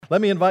Let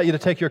me invite you to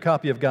take your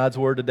copy of God's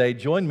Word today.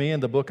 Join me in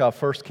the book of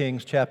 1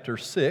 Kings chapter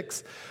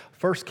 6.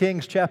 1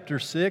 Kings chapter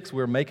 6,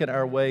 we're making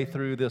our way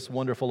through this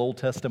wonderful Old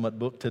Testament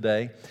book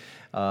today.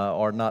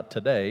 Or not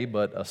today,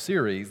 but a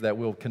series that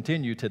will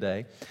continue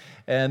today.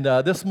 And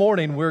this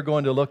morning we're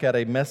going to look at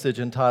a message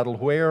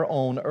entitled, Where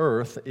on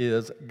Earth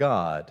is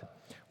God?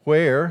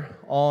 Where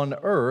on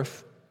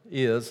earth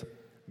is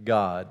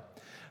God?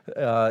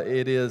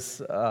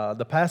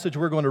 The passage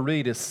we're going to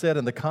read is set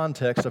in the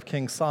context of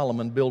King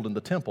Solomon building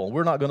the temple.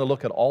 We're not going to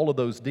look at all of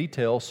those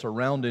details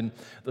surrounding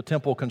the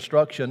temple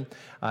construction.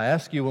 I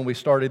asked you when we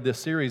started this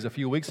series a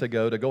few weeks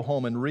ago to go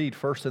home and read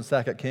 1st and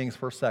 2nd Kings,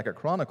 1st, 2nd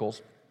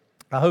Chronicles.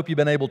 I hope you've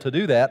been able to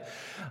do that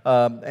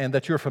and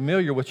that you're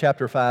familiar with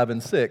chapter 5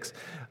 and 6.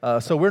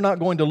 So we're not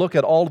going to look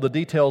at all of the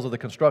details of the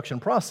construction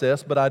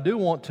process, but I do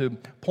want to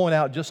point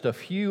out just a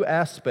few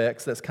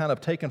aspects that's kind of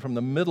taken from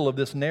the middle of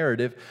this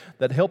narrative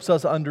that helps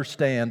us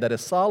understand that as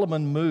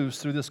Solomon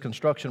moves through this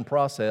construction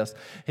process,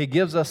 he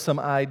gives us some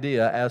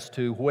idea as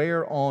to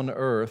where on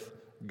earth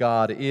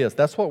God is.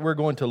 That's what we're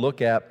going to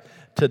look at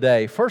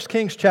today. 1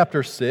 Kings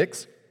chapter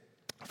 6.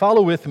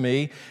 Follow with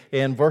me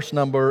in verse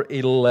number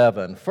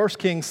 11. 1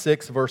 Kings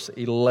 6, verse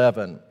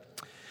 11.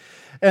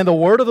 And the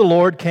word of the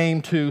Lord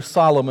came to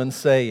Solomon,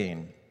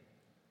 saying,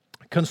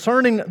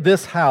 Concerning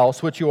this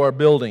house which you are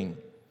building,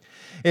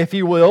 if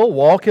you will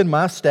walk in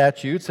my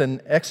statutes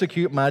and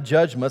execute my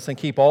judgments and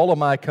keep all of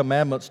my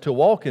commandments to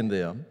walk in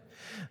them,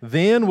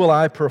 then will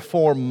I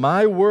perform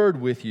my word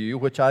with you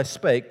which I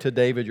spake to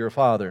David your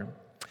father.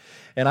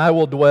 And I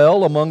will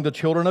dwell among the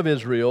children of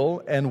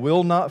Israel, and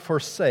will not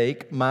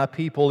forsake my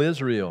people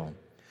Israel.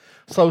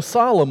 So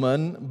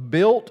Solomon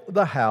built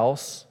the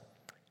house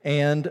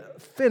and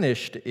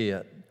finished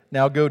it.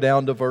 Now go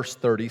down to verse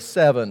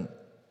 37.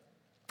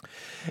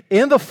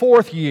 In the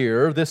 4th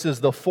year, this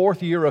is the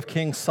 4th year of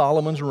King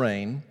Solomon's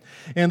reign,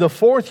 in the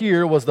 4th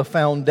year was the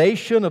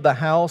foundation of the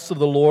house of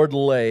the Lord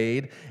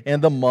laid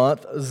in the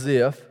month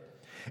Ziph.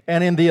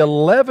 And in the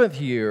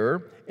 11th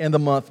year, in the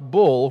month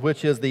Bul,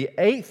 which is the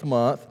 8th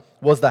month,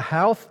 was the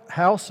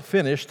house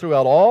finished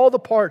throughout all the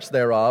parts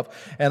thereof,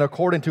 and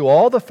according to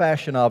all the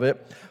fashion of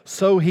it.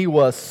 So he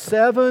was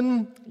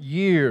 7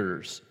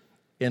 years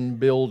in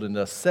building,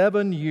 a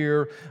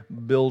 7-year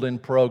building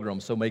program.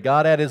 So may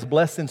God add His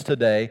blessings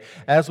today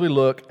as we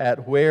look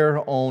at where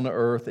on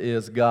earth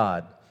is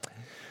God.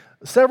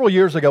 Several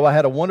years ago, I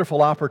had a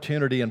wonderful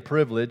opportunity and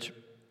privilege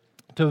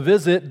to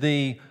visit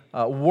the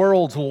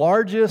world's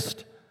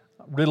largest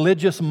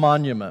religious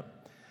monument.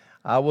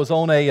 I was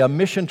on a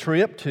mission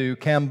trip to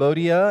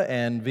Cambodia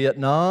and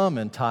Vietnam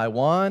and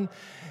Taiwan,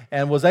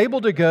 and was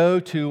able to go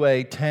to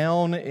a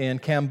town in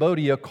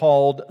Cambodia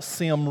called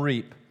Siem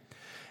Reap.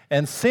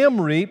 And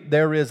Siem Reap,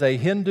 there is a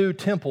Hindu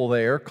temple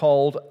there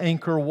called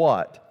Angkor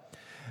Wat.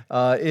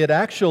 It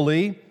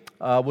actually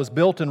was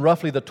built in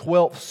roughly the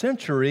 12th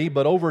century,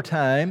 but over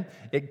time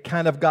it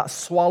kind of got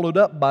swallowed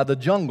up by the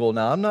jungle.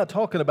 Now, I'm not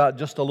talking about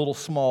just a little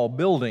small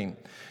building.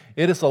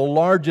 It is the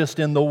largest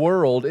in the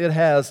world. It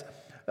has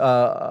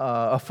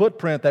a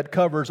footprint that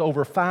covers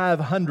over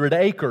 500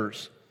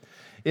 acres.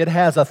 It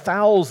has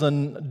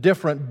 1,000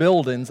 different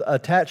buildings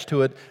attached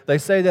to it. They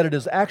say that it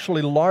is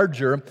actually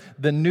larger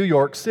than New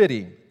York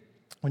City.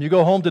 When you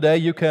go home today,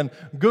 you can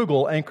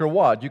Google Angkor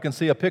Wat. You can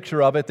see a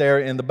picture of it there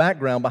in the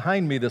background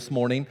behind me this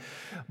morning.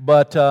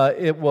 But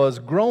it was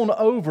grown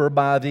over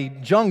by the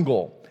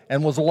jungle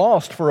and was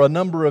lost for a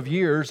number of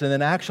years and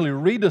then actually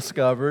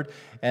rediscovered,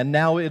 and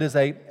now it is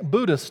a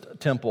Buddhist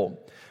temple.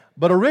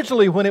 But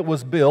originally when it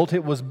was built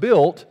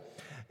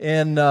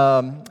in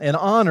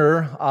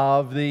honor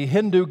of the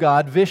Hindu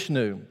god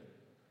Vishnu.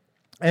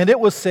 And it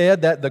was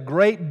said that the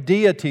great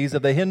deities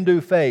of the Hindu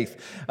faith,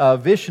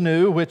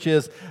 Vishnu, which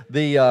is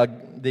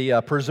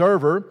the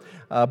preserver,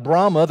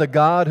 Brahma, the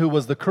god who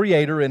was the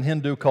creator in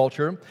Hindu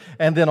culture,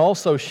 and then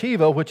also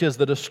Shiva, which is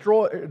the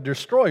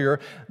destroyer,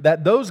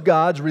 that those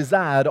gods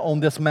reside on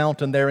this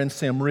mountain there in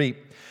Siem Reap.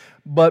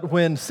 But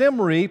when Siem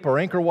Reap or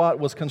Angkor Wat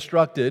was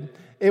constructed,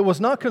 it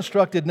was not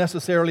constructed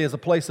necessarily as a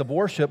place of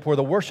worship where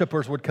the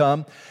worshipers would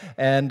come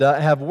and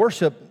have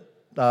worship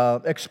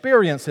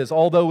experiences,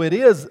 although it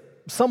is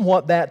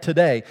somewhat that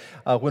today.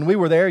 When we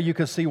were there, you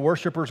could see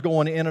worshipers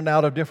going in and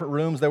out of different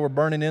rooms. They were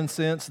burning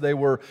incense. They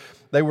were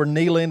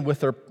kneeling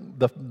with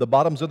the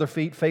bottoms of their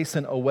feet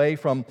facing away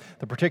from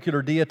the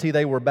particular deity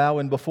they were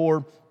bowing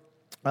before.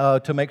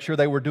 To make sure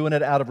they were doing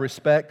it out of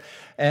respect,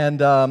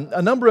 and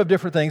a number of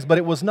different things, but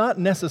it was not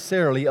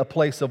necessarily a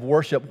place of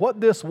worship.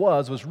 What this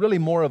was really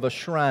more of a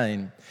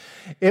shrine.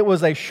 It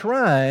was a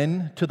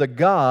shrine to the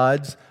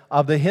gods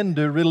of the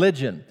Hindu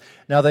religion.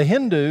 Now the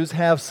Hindus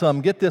have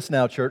get this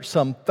now church,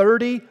 some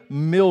 30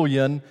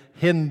 million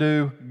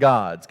Hindu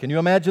gods. Can you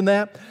imagine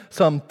that?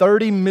 Some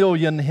 30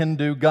 million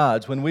Hindu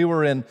gods. When we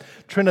were in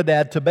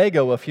Trinidad,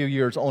 Tobago a few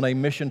years on a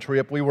mission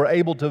trip, we were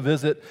able to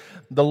visit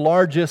the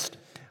largest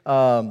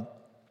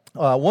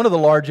one of the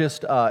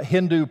largest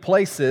Hindu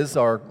places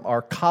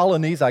or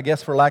colonies, I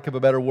guess for lack of a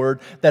better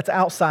word, that's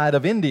outside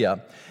of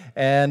India.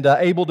 And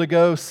able to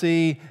go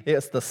see,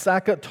 it's the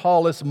second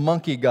tallest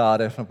monkey god.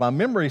 If my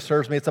memory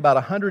serves me, it's about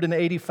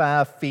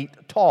 185 feet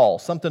tall,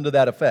 something to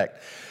that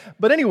effect.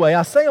 But anyway,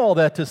 I say all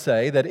that to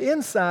say that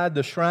inside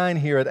the shrine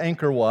here at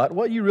Angkor Wat,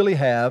 what you really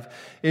have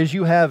is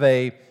you have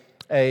a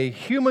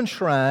human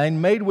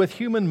shrine made with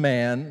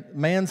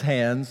man's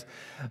hands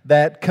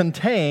that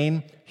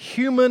contain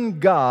human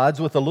gods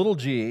with a little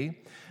g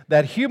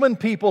that human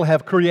people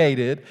have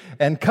created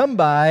and come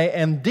by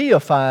and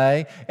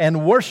deify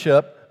and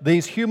worship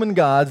these human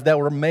gods that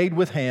were made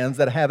with hands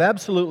that have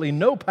absolutely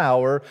no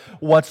power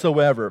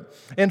whatsoever.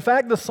 In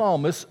fact, the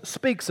psalmist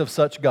speaks of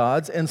such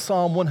gods in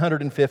Psalm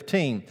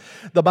 115.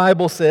 The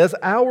Bible says,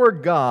 "Our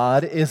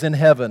God is in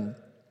heaven.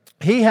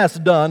 He has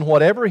done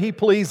whatever He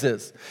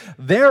pleases.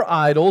 Their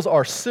idols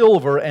are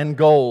silver and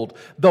gold,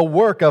 the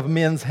work of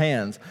men's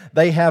hands.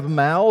 They have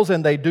mouths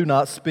and they do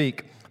not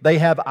speak. They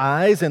have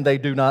eyes and they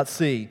do not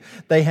see.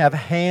 They have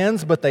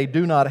hands but they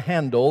do not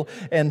handle,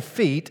 and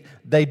feet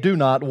they do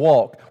not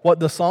walk." What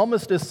the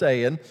psalmist is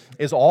saying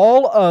is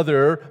all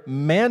other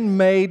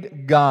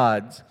man-made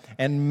gods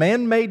and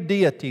man-made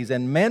deities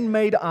and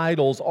man-made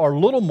idols are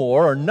little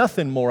more, or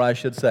nothing more I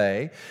should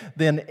say,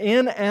 than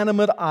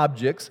inanimate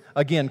objects,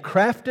 again,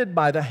 crafted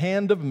by the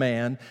hand of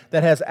man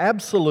that has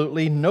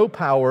absolutely no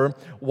power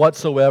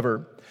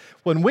whatsoever.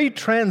 When we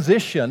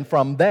transition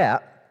from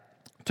that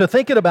to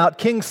thinking about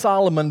King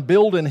Solomon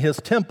building his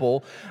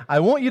temple,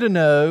 I want you to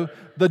know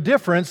the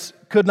difference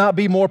could not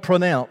be more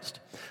pronounced.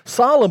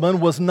 Solomon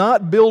was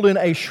not building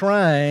a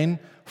shrine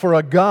for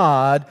a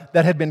god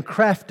that had been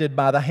crafted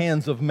by the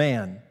hands of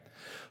man.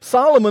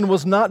 Solomon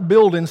was not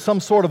building some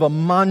sort of a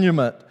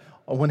monument.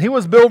 When he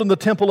was building the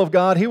temple of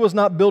God, he was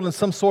not building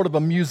some sort of a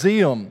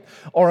museum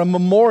or a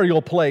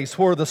memorial place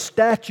where the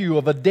statue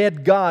of a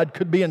dead god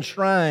could be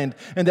enshrined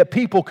and that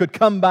people could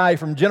come by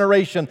from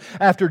generation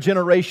after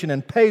generation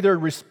and pay their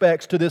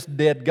respects to this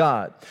dead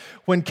god.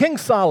 When King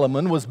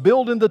Solomon was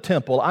building the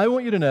temple, I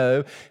want you to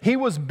know he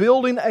was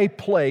building a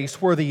place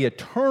where the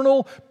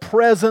eternal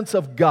presence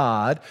of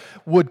God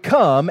would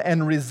come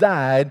and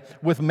reside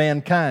with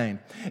mankind.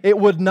 It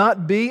would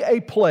not be a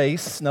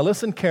place, now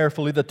listen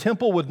carefully, the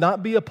temple would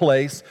not be a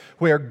place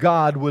where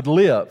God would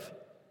live.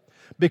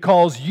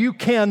 Because you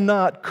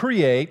cannot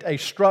create a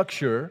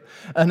structure,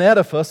 an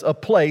edifice, a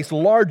place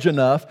large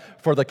enough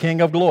for the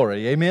King of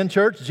Glory. Amen,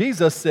 church?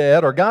 Jesus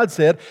said, or God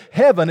said,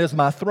 "Heaven is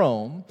my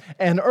throne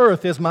and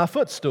earth is my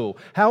footstool."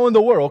 How in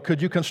the world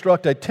could you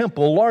construct a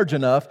temple large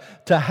enough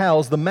to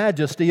house the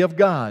majesty of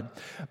God?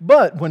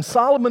 But when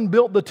Solomon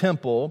built the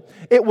temple,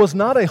 it was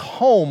not a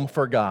home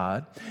for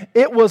God.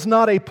 It was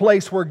not a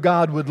place where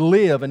God would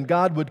live and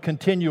God would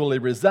continually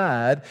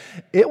reside.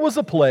 It was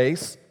a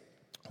place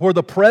where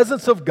the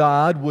presence of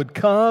God would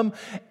come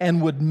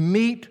and would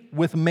meet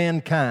with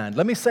mankind.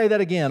 Let me say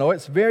that again.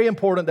 It's very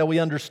important that we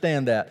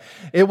understand that.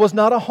 It was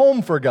not a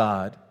home for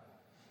God.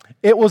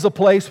 It was a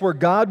place where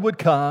God would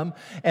come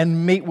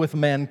and meet with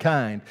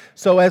mankind.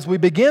 So as we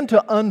begin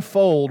to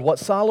unfold what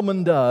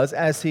Solomon does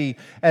as he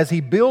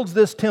builds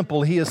this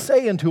temple, he is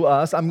saying to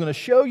us, I'm going to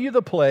show you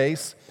the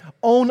place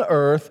on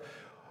earth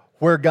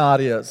where God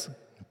is.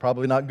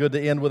 Probably not good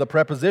to end with a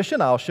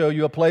preposition. I'll show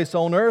you a place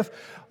on earth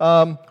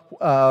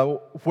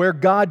where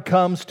God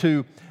comes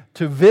to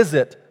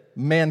visit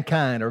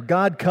mankind, or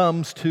God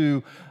comes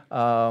to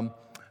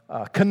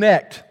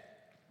connect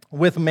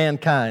with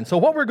mankind. So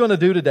what we're going to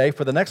do today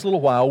for the next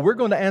little while, we're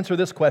going to answer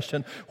this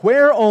question: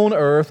 where on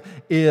earth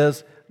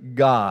is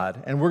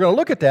God? And we're going to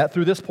look at that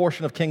through this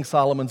portion of King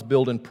Solomon's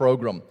building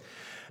program.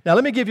 Now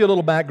let me give you a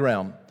little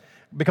background,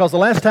 because the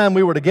last time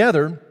we were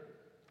together,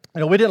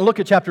 we didn't look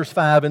at chapters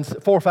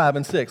 4, 5,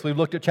 and 6. We've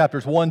looked at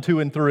chapters 1, 2,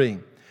 and 3.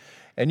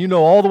 And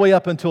all the way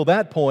up until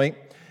that point,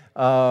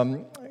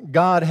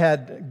 God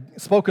had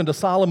spoken to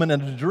Solomon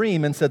in a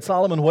dream and said,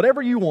 "Solomon,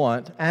 whatever you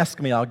want, ask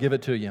me, I'll give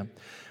it to you."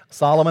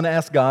 Solomon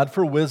asked God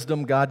for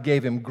wisdom. God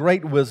gave him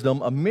great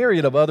wisdom, a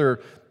myriad of other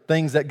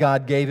things that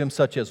God gave him,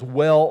 such as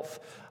wealth,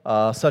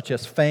 such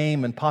as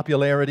fame and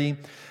popularity.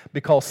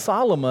 Because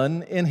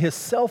Solomon, in his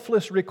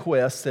selfless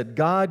request, said,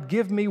 "God,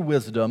 give me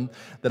wisdom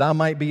that I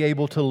might be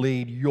able to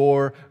lead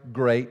your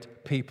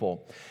great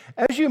people."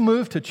 As you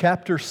move to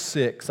chapter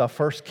 6 of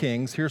 1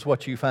 Kings, here's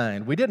what you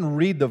find. We didn't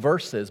read the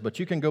verses, but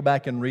you can go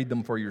back and read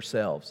them for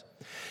yourselves.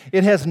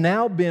 It has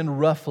now been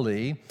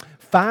roughly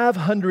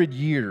 500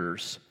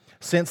 years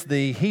since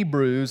the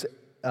Hebrews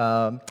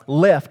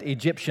left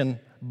Egyptian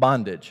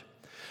bondage.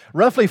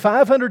 Roughly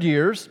 500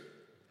 years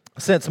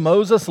since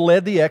Moses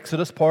led the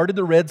Exodus, parted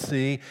the Red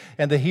Sea,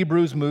 and the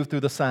Hebrews moved through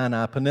the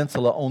Sinai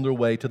Peninsula on their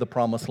way to the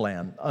Promised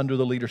Land under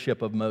the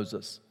leadership of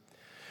Moses.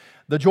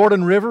 The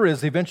Jordan River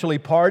is eventually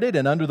parted,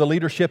 and under the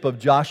leadership of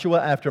Joshua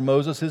after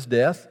Moses'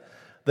 death,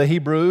 the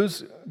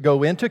Hebrews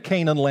go into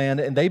Canaan land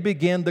and they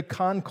begin the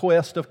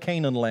conquest of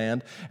Canaan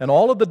land, and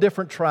all of the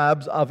different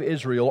tribes of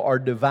Israel are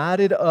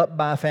divided up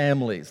by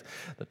families.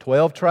 The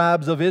 12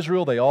 tribes of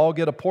Israel, they all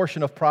get a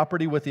portion of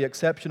property with the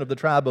exception of the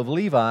tribe of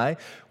Levi,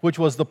 which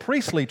was the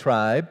priestly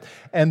tribe,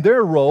 and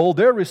their role,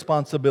 their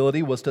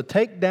responsibility was to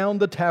take down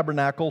the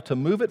tabernacle, to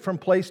move it from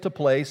place to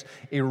place,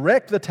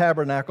 erect the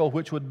tabernacle,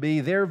 which would be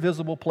their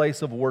visible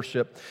place of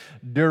worship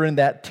during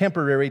that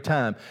temporary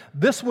time.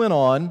 This went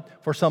on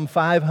for some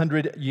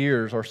 500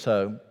 years or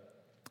so.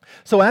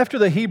 So after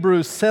the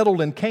Hebrews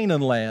settled in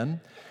Canaan land,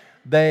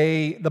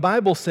 the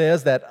Bible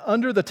says that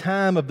under the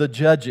time of the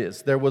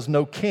judges, there was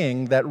no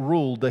king that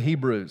ruled the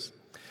Hebrews.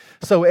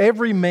 So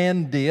every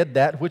man did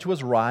that which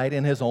was right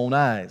in his own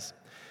eyes,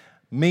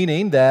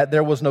 meaning that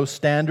there was no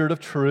standard of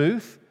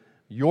truth.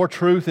 Your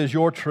truth is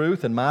your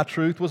truth, and my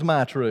truth was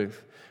my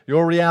truth.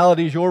 Your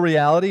reality is your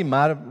reality,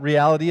 my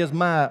reality is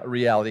my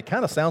reality.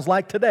 Kind of sounds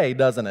like today,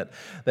 doesn't it?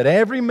 That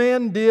every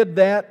man did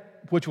that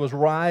which was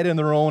right in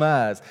their own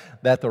eyes,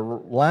 that the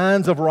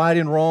lines of right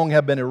and wrong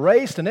have been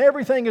erased and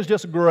everything is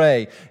just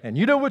gray. And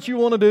you do what you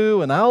want to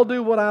do, and I'll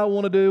do what I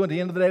want to do. And at the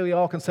end of the day, we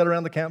all can sit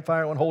around the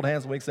campfire and hold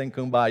hands and we sing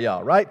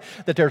Kumbaya, right?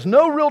 That there's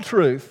no real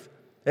truth.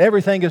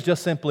 Everything is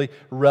just simply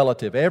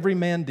relative. Every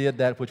man did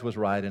that which was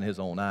right in his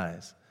own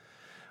eyes.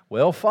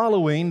 Well,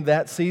 following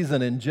that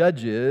season in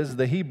Judges,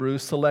 the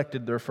Hebrews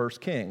selected their first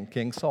king,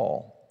 King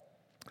Saul.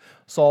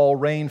 Saul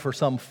reigned for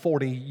some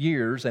 40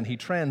 years, and he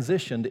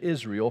transitioned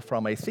Israel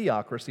from a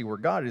theocracy where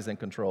God is in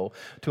control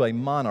to a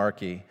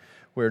monarchy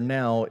where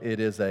now it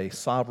is a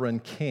sovereign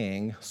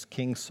king,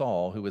 King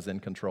Saul, who is in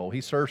control.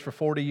 He serves for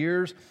 40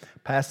 years,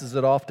 passes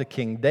it off to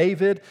King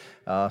David.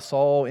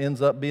 Saul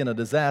ends up being a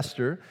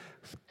disaster.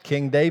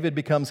 King David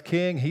becomes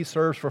king. He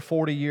serves for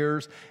 40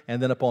 years,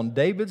 and then upon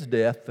David's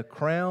death, the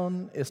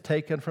crown is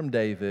taken from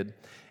David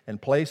and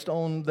placed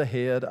on the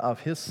head of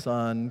his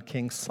son,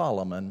 King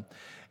Solomon.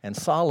 And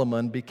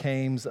Solomon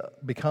becomes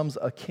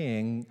a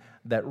king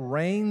that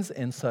reigns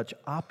in such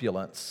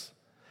opulence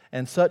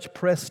and such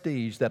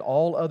prestige that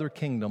all other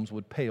kingdoms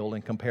would pale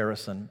in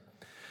comparison.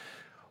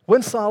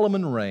 When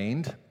Solomon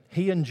reigned,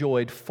 he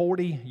enjoyed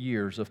 40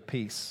 years of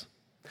peace.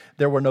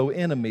 There were no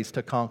enemies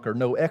to conquer,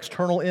 no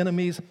external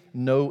enemies,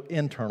 no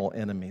internal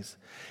enemies.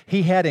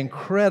 He had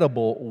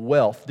incredible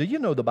wealth. Do you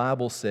know the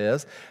Bible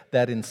says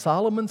that in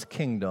Solomon's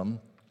kingdom,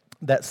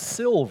 that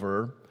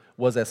silver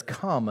was as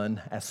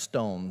common as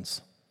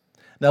stones?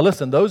 Now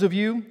listen, those of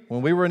you,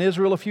 when we were in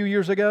Israel a few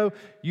years ago,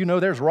 you know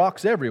there's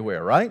rocks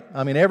everywhere, right?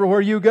 I mean, everywhere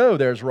you go,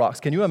 there's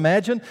rocks. Can you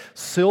imagine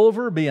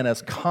silver being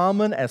as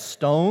common as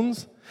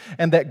stones?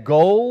 And that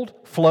gold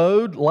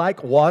flowed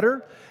like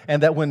water?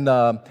 And that when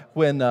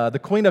the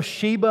Queen of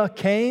Sheba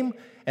came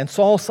and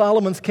saw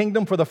Solomon's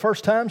kingdom for the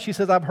first time, she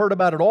says, I've heard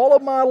about it all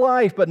of my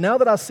life, but now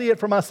that I see it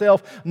for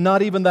myself,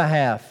 not even the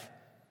half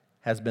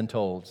has been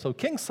told. So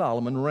King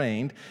Solomon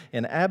reigned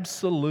in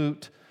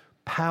absolute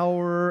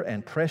power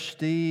and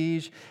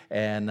prestige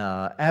and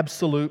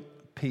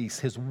absolute peace.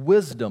 His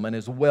wisdom and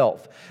his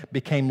wealth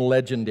became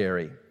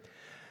legendary.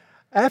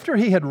 After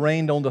he had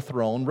reigned on the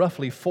throne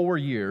roughly 4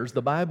 years,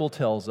 the Bible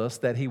tells us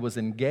that he was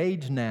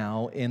engaged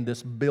now in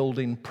this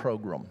building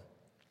program.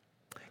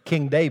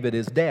 King David,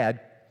 his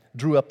dad,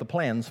 drew up the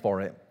plans for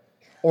it,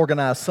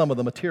 organized some of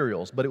the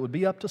materials, but it would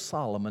be up to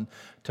Solomon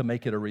to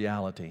make it a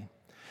reality.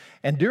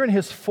 And during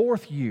his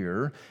 4th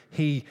year,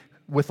 he,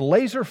 with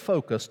laser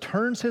focus,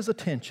 turns his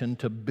attention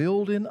to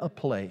building a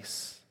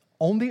place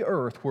on the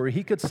earth where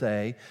he could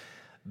say,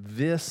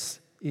 this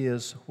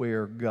is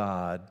where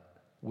God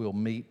will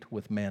meet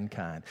with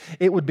mankind.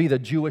 It would be the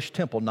Jewish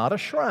temple, not a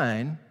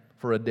shrine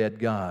for a dead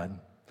God,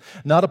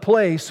 not a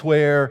place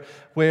where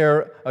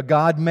a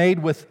God made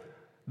with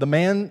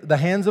the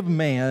hands of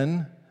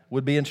man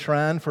would be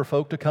enshrined for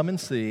folk to come and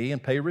see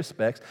and pay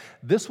respects.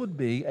 This would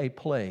be a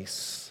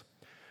place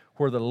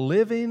where the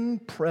living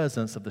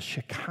presence of the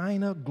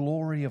Shekinah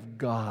glory of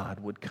God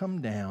would come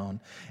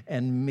down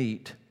and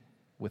meet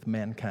with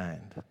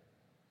mankind.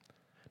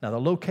 Now,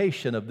 the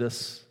location of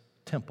this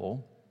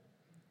temple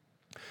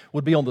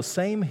would be on the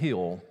same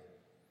hill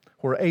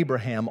where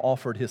Abraham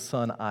offered his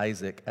son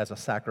Isaac as a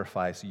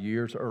sacrifice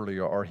years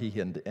earlier, or he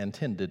had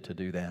intended to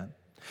do that.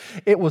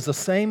 It was the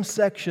same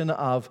section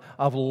of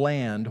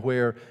land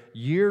where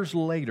years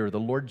later the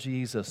Lord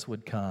Jesus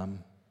would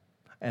come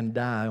and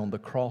die on the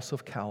cross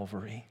of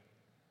Calvary,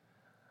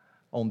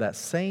 on that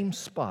same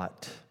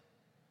spot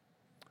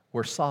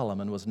where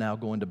Solomon was now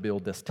going to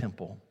build this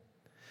temple.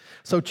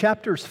 So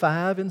chapters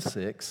 5 and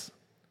 6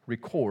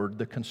 record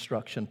the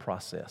construction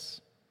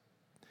process.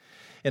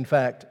 In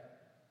fact,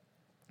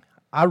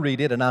 I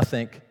read it and I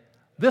think,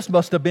 this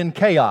must have been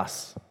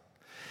chaos.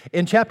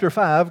 In chapter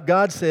 5,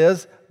 God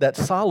says that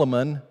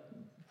Solomon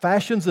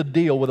fashions a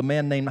deal with a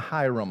man named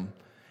Hiram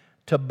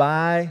to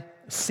buy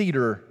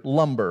cedar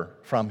lumber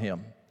from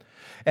him.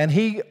 And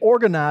he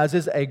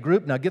organizes a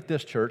group. Now get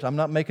this, church, I'm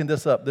not making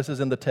this up. This is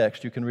in the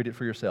text. You can read it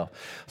for yourself.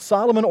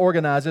 Solomon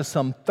organizes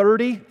some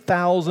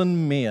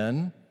 30,000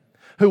 men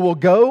who will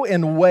go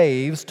in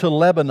waves to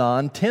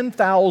Lebanon,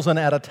 10,000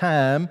 at a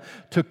time,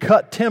 to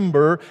cut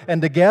timber and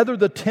to gather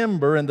the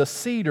timber and the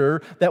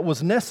cedar that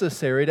was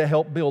necessary to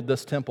help build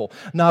this temple.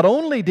 Not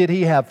only did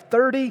he have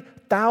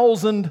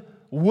 30,000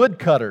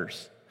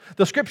 woodcutters,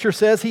 the scripture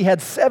says he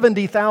had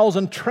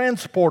 70,000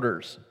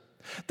 transporters,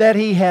 that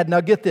he had, now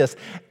get this,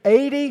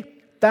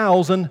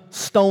 80,000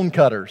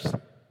 stonecutters,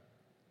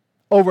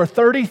 over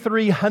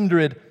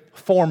 3,300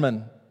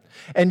 foremen.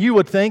 And you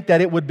would think that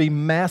it would be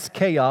mass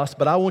chaos,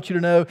 but I want you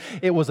to know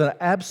it was an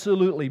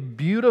absolutely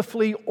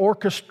beautifully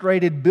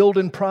orchestrated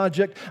building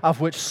project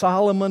of which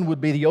Solomon would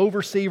be the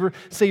overseer,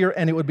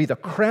 and it would be the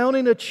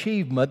crowning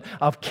achievement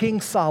of King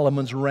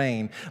Solomon's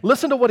reign.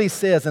 Listen to what he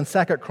says in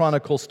 2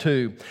 Chronicles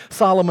 2.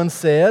 Solomon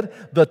said,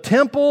 "The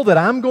temple that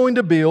I'm going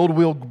to build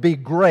will be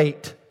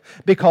great,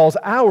 because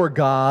our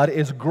God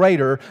is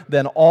greater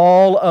than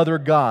all other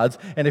gods."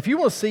 And if you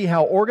want to see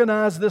how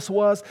organized this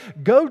was,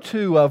 go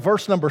to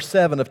verse number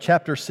 7 of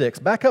chapter 6.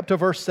 Back up to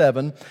verse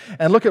 7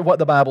 and look at what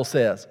the Bible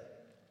says.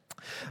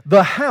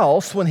 "The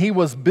house, when he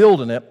was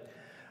building it,"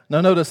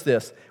 now notice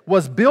this,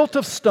 "was built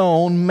of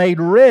stone, made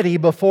ready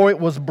before it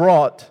was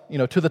brought,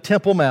 to the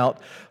Temple Mount,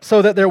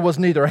 so that there was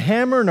neither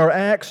hammer nor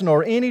axe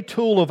nor any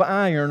tool of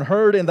iron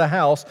heard in the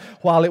house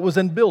while it was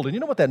in building."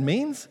 You know what that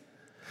means?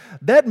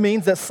 That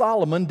means that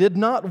Solomon did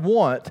not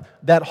want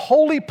that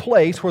holy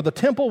place where the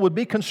temple would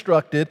be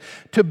constructed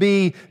to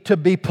be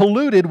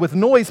polluted with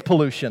noise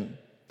pollution.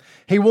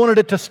 He wanted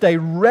it to stay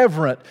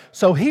reverent.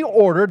 So he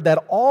ordered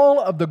that all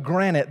of the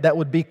granite that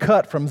would be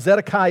cut from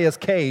Zedekiah's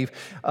cave,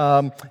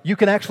 you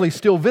can actually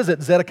still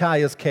visit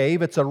Zedekiah's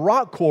cave. It's a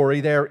rock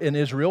quarry there in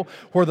Israel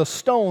where the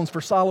stones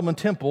for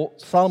Solomon's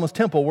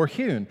temple were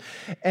hewn.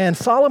 And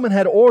Solomon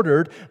had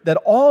ordered that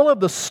all of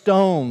the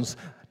stones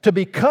to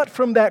be cut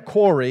from that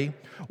quarry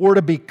were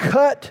to be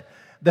cut,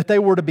 that they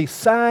were to be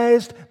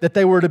sized, that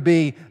they were to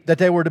be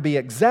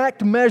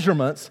exact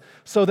measurements,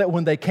 so that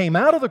when they came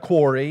out of the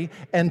quarry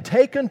and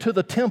taken to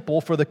the temple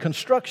for the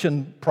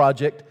construction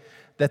project,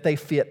 that they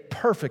fit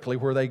perfectly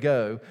where they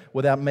go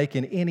without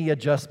making any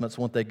adjustments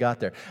once they got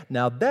there.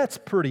 Now that's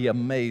pretty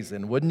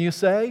amazing, wouldn't you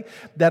say?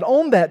 That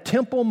on that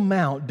Temple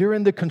Mount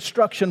during the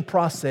construction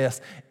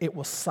process, it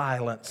was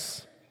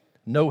silence.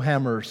 No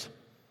hammers,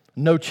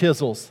 no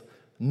chisels,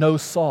 no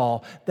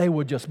saw. They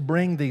would just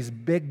bring these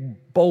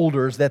big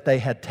boulders that they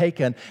had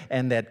taken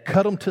and they'd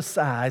cut them to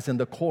size in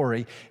the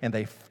quarry, and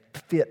they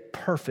fit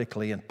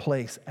perfectly in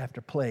place after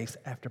place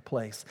after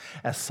place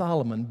as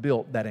Solomon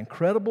built that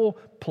incredible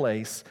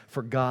place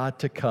for God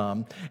to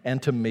come and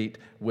to meet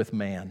with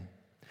man.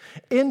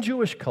 In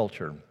Jewish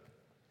culture,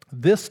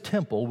 this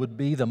temple would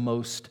be the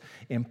most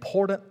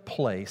important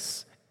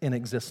place in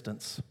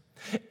existence.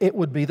 It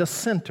would be the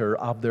center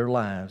of their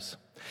lives.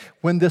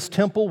 When this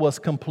temple was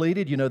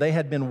completed, they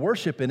had been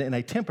worshiping in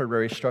a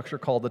temporary structure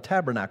called the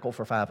tabernacle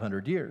for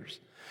 500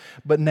 years.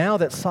 But now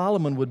that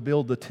Solomon would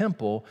build the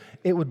temple,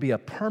 it would be a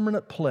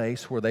permanent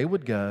place where they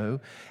would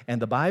go.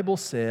 And the Bible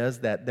says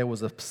that there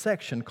was a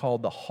section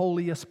called the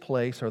holiest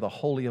place, or the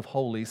Holy of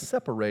Holies,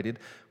 separated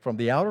from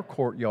the outer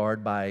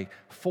courtyard by a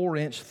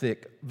 4-inch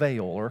thick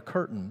veil or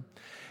curtain.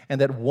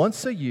 And that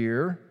once a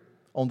year,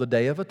 on the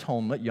Day of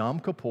Atonement, Yom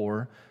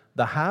Kippur,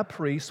 the high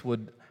priest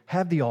would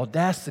have the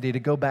audacity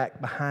to go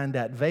back behind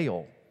that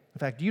veil. In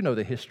fact, you know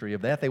the history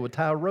of that. They would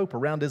tie a rope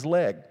around his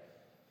leg.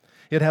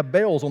 He'd have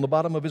bells on the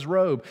bottom of his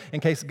robe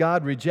in case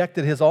God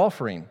rejected his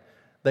offering.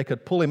 They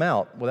could pull him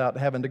out without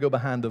having to go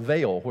behind the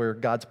veil where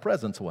God's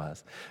presence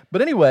was.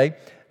 But anyway,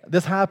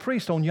 this high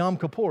priest on Yom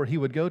Kippur, he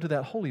would go to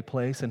that holy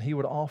place and he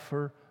would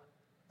offer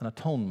an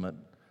atonement.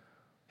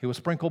 He would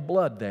sprinkle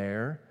blood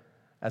there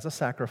as a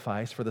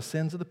sacrifice for the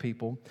sins of the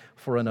people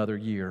for another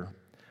year.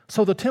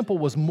 So the temple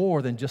was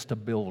more than just a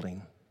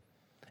building.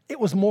 It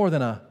was more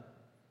than an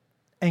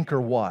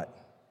Angkor Wat.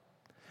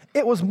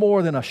 It was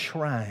more than a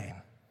shrine.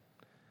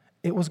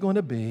 It was going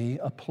to be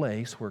a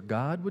place where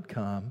God would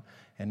come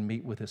and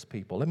meet with His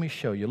people. Let me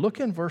show you. Look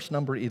in verse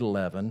number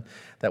 11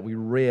 that we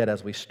read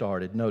as we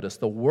started. Notice,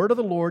 "The word of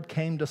the Lord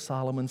came to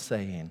Solomon,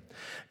 saying,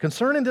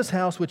 Concerning this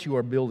house which you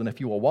are building, if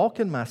you will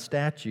walk in my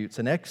statutes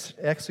and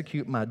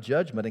execute my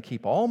judgment and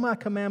keep all my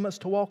commandments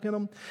to walk in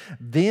them,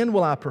 then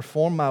will I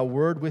perform my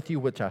word with you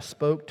which I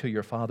spoke to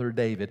your father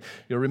David."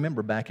 You'll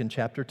remember back in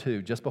chapter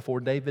 2, just before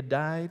David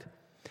died,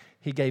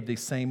 he gave these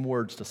same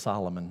words to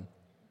Solomon.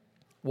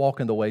 Walk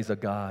in the ways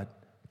of God.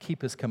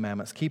 Keep His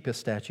commandments. Keep His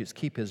statutes.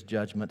 Keep His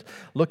judgment.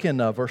 Look in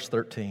verse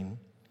 13.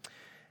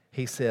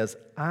 He says,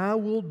 "I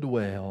will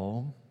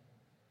dwell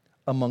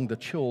among the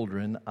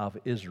children of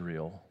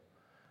Israel."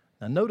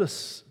 Now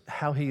notice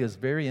how he is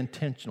very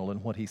intentional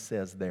in what he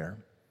says there.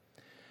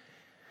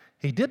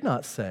 He did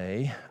not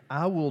say,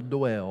 "I will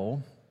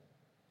dwell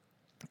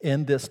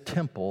in this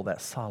temple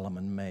that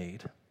Solomon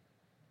made."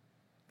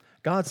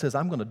 God says,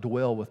 "I'm going to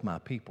dwell with my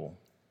people."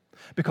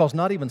 Because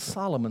not even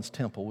Solomon's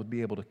temple would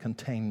be able to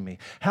contain me.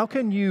 How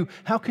can you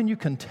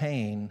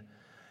contain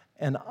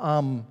an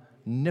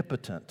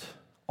omnipotent,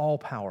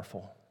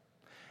 all-powerful,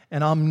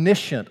 an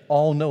omniscient,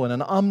 all-knowing,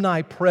 an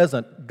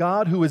omnipresent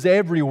God who is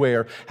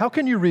everywhere. How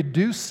can you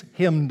reduce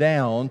Him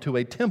down to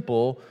a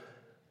temple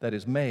that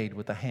is made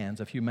with the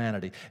hands of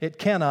humanity? It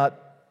cannot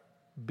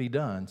be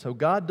done. So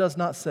God does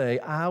not say,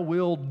 I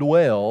will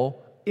dwell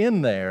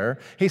in there.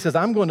 He says,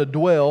 I'm going to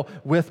dwell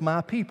with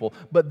my people.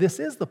 But this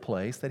is the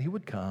place that He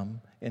would come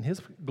in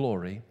His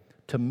glory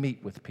to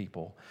meet with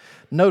people.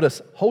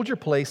 Notice, hold your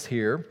place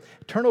here.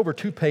 Turn over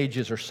 2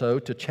 pages or so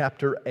to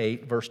chapter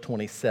 8, verse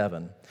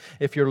 27.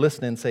 If you're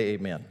listening, say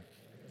amen.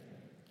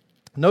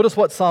 Notice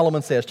what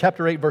Solomon says,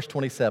 chapter 8, verse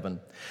 27.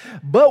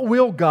 But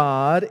will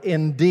God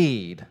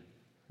indeed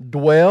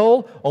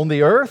dwell on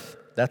the earth?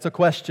 That's a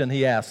question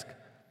he asked.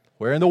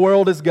 Where in the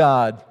world is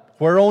God?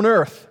 Where on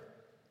earth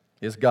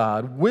is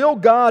God? Will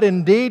God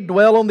indeed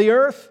dwell on the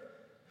earth?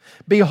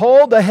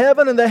 Behold, the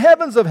heaven and the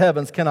heavens of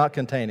heavens cannot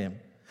contain Him.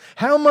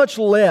 How much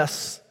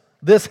less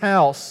this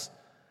house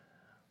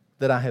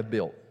that I have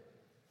built?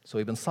 So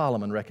even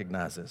Solomon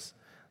recognizes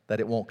that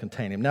it won't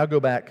contain Him. Now go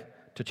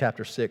back to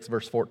chapter 6,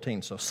 verse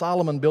 14. So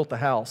Solomon built the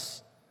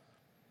house.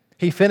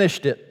 He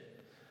finished it.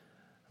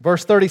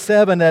 Verse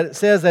 37, that it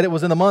says that it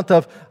was in the month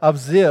of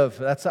Ziv.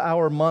 That's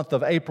our month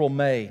of April,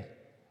 May.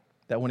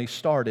 That when he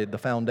started the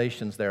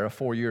foundations there,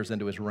 4 years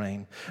into his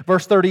reign.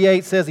 Verse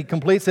 38 says he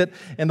completes it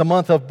in the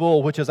month of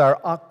Bul, which is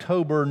our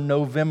October,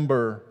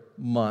 November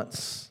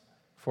months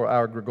for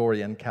our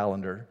Gregorian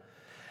calendar.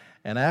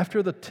 And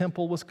after the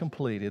temple was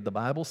completed, the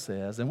Bible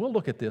says, and we'll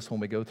look at this when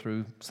we go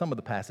through some of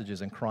the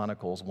passages in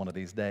Chronicles one of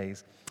these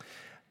days,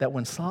 that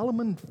when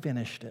Solomon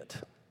finished it,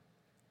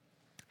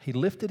 he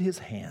lifted his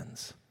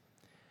hands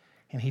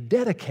and he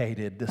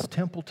dedicated this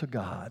temple to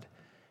God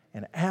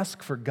and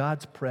asked for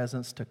God's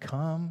presence to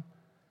come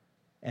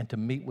and to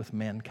meet with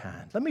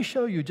mankind. Let me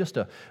show you just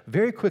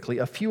very quickly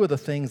a few of the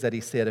things that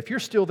he said. If you're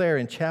still there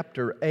in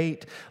chapter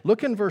 8,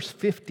 look in verse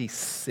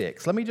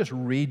 56. Let me just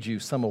read you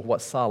some of what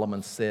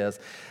Solomon says.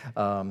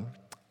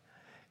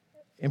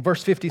 In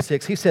verse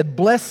 56, he said,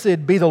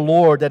 Blessed be the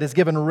Lord that has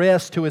given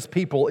rest to His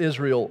people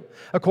Israel,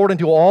 according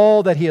to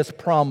all that He has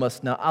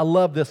promised. Now, I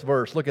love this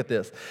verse. Look at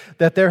this.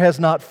 That there has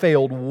not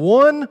failed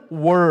one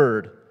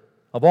word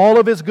of all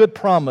of His good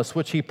promise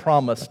which He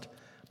promised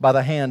by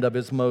the hand of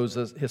His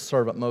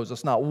servant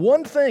Moses. Not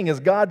one thing as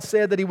God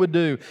said that He would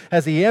do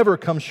has He ever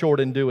come short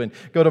in doing.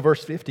 Go to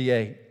verse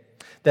 58.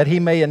 That He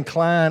may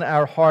incline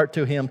our heart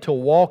to Him to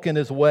walk in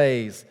His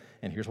ways.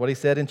 And here's what He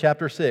said in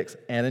chapter 6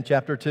 and in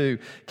chapter 2.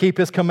 Keep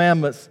His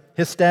commandments,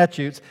 His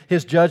statutes,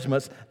 His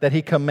judgments that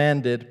He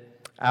commanded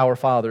our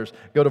fathers.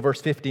 Go to verse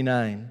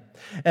 59.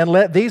 And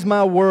let these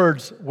my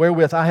words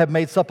wherewith I have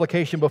made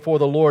supplication before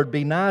the Lord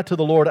be nigh to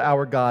the Lord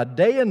our God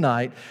day and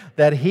night,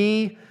 that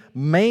He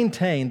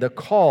maintain the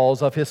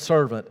cause of His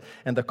servant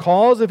and the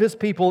cause of His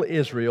people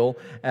Israel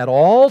at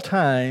all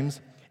times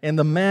in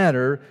the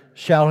matter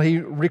shall He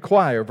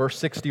require. Verse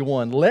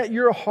 61, let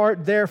your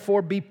heart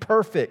therefore be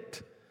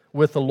perfect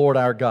with the Lord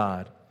our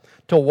God,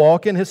 to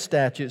walk in His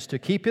statutes, to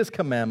keep His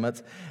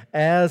commandments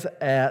as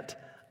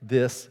at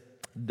this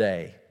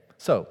day.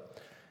 So,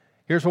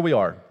 here's where we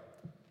are.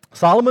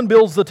 Solomon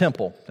builds the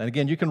temple. And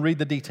again, you can read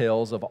the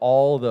details of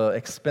all the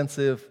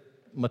expensive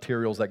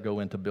materials that go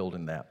into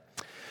building that.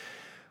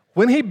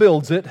 When he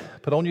builds it,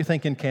 put on your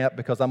thinking cap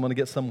because I'm going to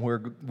get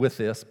somewhere with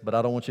this, but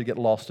I don't want you to get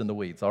lost in the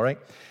weeds, all right?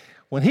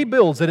 When he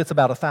builds it, it's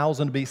about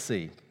 1000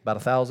 BC, about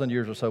 1,000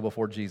 years or so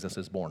before Jesus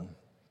is born.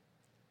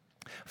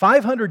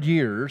 500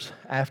 years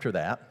after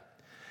that,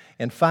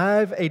 in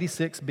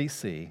 586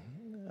 BC,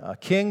 a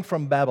king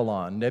from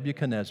Babylon,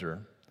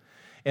 Nebuchadnezzar,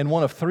 in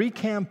one of 3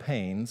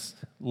 campaigns,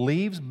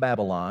 leaves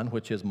Babylon,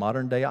 which is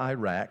modern-day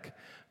Iraq,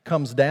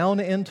 comes down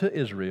into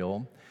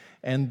Israel.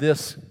 And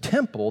this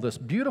temple, this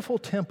beautiful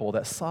temple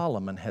that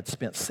Solomon had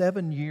spent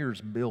 7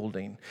 years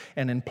building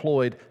and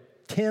employed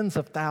tens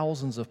of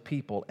thousands of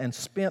people and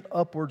spent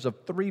upwards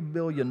of $3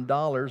 billion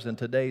in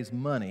today's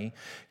money,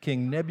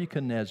 King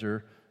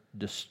Nebuchadnezzar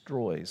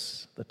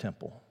destroys the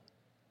temple.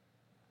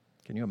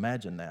 Can you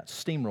imagine that?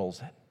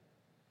 Steamrolls it.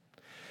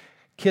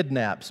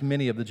 Kidnaps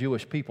many of the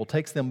Jewish people,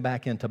 takes them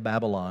back into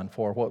Babylon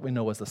for what we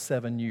know as the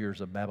 7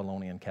 years of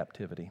Babylonian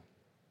captivity.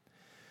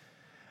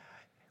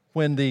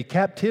 When the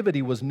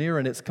captivity was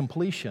nearing its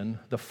completion,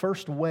 the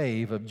first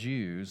wave of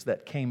Jews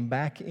that came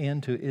back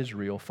into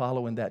Israel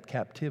following that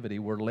captivity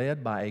were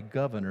led by a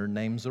governor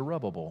named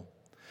Zerubbabel.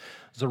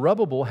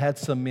 Zerubbabel had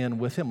some men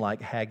with him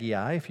like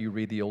Haggai, if you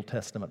read the Old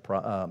Testament,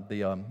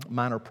 the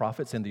minor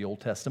prophets in the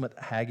Old Testament,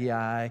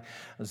 Haggai,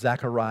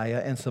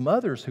 Zechariah, and some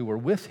others who were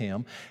with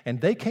him,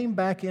 and they came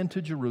back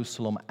into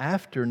Jerusalem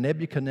after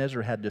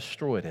Nebuchadnezzar had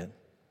destroyed it.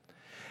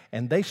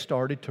 And they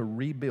started to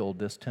rebuild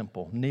this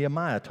temple.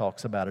 Nehemiah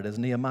talks about it, as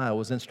Nehemiah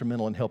was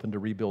instrumental in helping to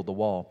rebuild the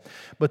wall.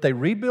 But they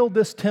rebuild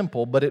this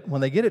temple, but when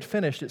they get it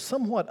finished, it's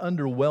somewhat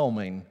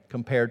underwhelming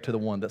compared to the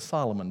one that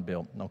Solomon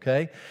built,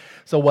 okay?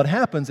 So what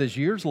happens is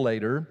years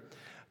later,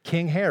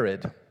 King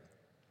Herod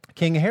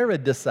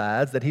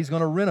decides that he's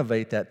going to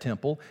renovate that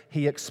temple.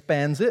 He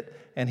expands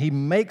it, and he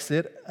makes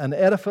it an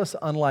edifice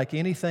unlike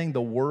anything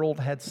the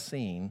world had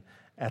seen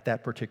at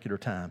that particular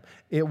time.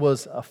 It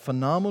was a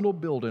phenomenal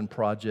building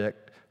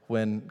project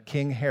when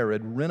King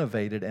Herod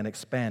renovated and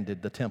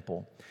expanded the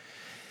temple.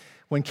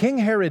 When King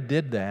Herod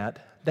did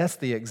that, that's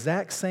the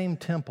exact same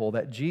temple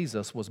that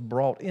Jesus was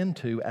brought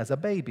into as a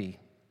baby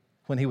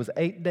when he was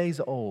 8 days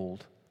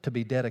old to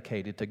be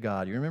dedicated to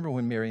God. You remember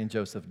when Mary and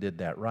Joseph did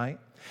that, right?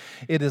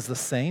 It is the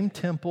same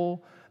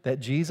temple that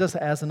Jesus,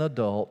 as an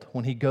adult,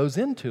 when he goes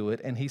into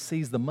it and he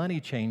sees the money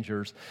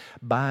changers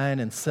buying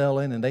and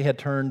selling, and they had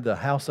turned the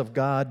house of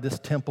God, this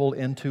temple,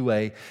 into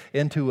a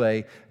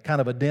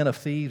kind of a den of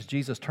thieves.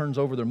 Jesus turns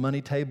over their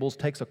money tables,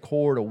 takes a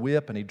cord, a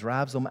whip, and he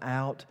drives them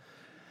out.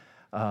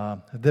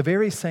 The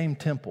very same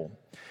temple.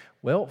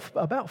 Well,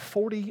 about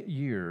 40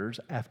 years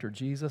after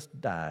Jesus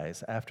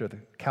dies, after the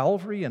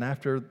Calvary and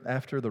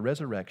after the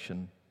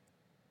resurrection,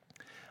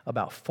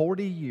 about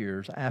 40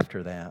 years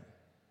after that,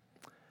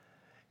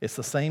 it's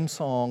the same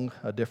song,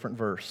 a different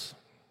verse.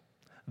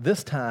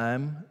 This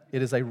time,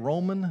 it is a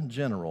Roman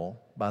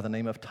general by the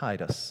name of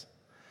Titus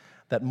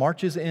that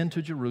marches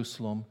into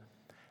Jerusalem,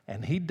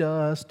 and he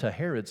does to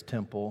Herod's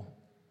temple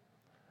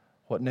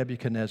what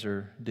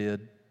Nebuchadnezzar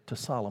did to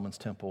Solomon's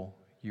temple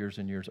years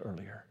and years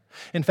earlier.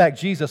 In fact,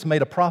 Jesus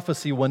made a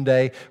prophecy one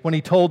day when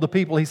he told the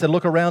people, he said,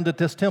 look around at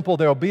this temple,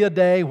 there will be a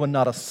day when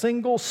not a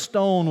single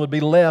stone would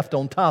be left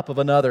on top of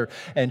another.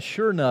 And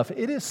sure enough,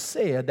 it is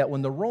said that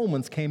when the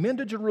Romans came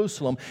into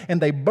Jerusalem and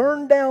they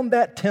burned down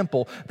that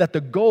temple, that the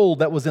gold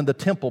that was in the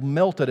temple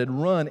melted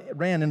and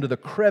ran into the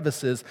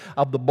crevices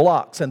of the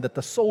blocks, and that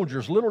the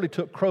soldiers literally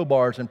took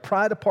crowbars and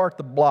pried apart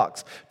the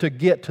blocks to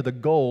get to the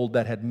gold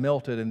that had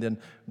melted and then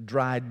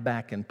dried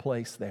back in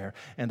place there,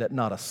 and that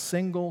not a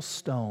single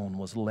stone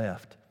was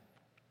left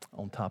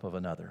on top of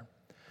another.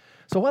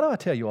 So why do I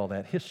tell you all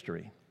that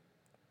history?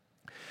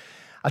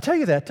 I tell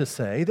you that to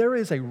say there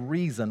is a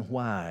reason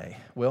why.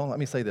 Well, let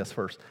me say this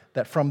first,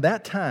 that from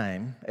that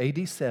time,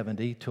 AD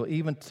 70, to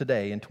even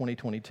today in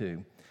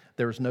 2022,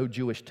 there is no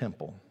Jewish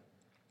temple.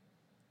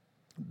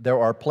 There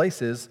are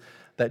places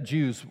that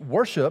Jews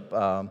worship,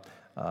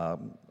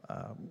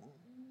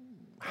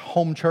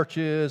 home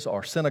churches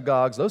or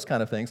synagogues, those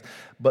kind of things,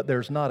 but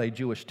there's not a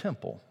Jewish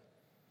temple.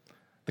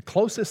 The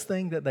closest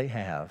thing that they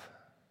have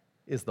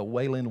is the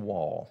Wailing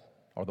Wall,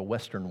 or the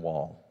Western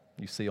Wall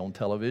you see on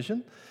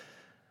television.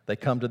 They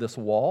come to this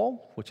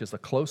wall, which is the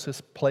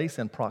closest place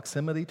in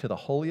proximity to the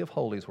Holy of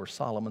Holies where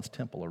Solomon's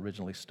temple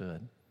originally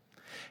stood.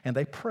 And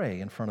they pray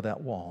in front of that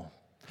wall.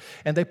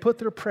 And they put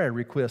their prayer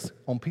requests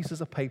on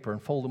pieces of paper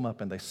and fold them up,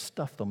 and they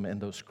stuff them in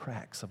those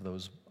cracks of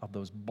those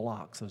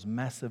blocks, those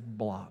massive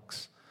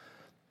blocks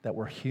that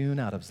were hewn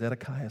out of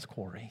Zedekiah's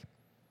quarry.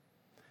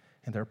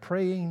 And they're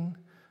praying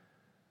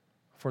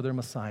for their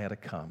Messiah to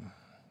come.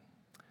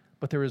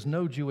 But there is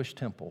no Jewish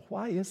temple.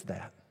 Why is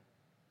that?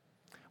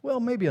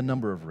 Well, maybe a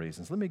number of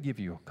reasons. Let me give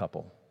you a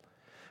couple.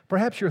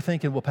 Perhaps you're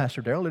thinking, well,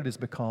 Pastor Darrell, it is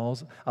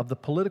because of the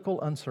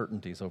political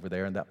uncertainties over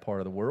there in that part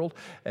of the world,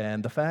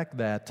 and the fact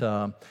that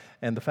the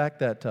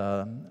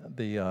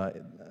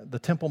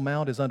Temple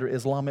Mount is under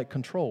Islamic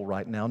control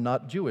right now,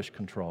 not Jewish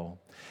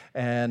control,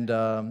 and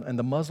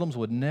the Muslims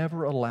would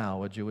never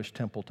allow a Jewish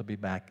temple to be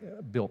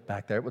built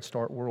back there. It would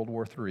start World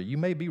War III. You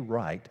may be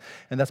right,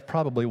 and that's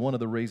probably one of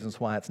the reasons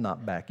why it's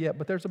not back yet.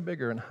 But there's a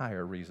bigger and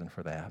higher reason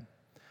for that.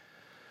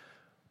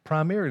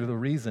 Primarily, the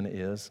reason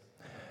is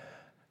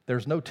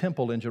there's no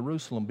temple in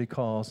Jerusalem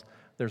because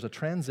there's a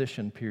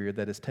transition period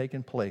that has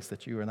taken place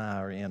that you and I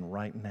are in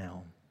right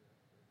now.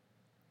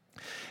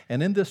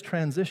 And in this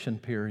transition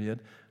period,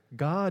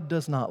 God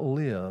does not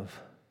live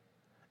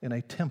in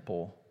a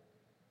temple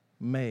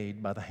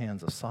made by the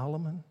hands of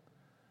Solomon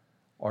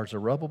or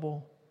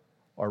Zerubbabel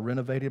or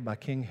renovated by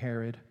King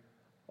Herod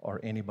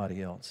or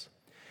anybody else.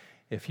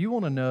 If you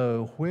want to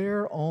know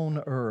where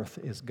on earth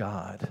is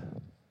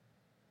God,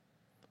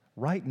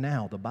 right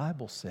now the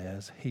Bible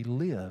says He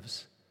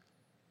lives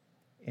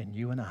in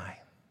you and I.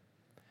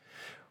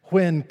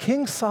 When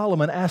King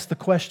Solomon asked the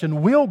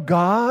question, will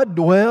God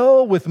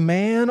dwell with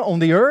man on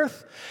the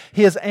earth?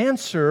 His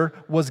answer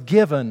was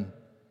given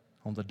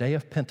on the day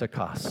of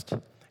Pentecost.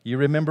 You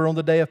remember on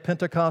the day of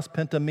Pentecost,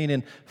 Penta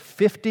meaning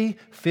 50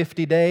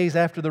 days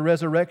after the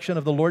resurrection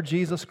of the Lord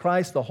Jesus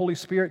Christ, the Holy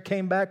Spirit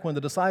came back when the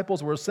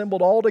disciples were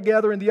assembled all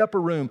together in the upper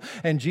room,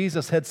 and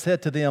Jesus had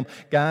said to them,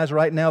 guys,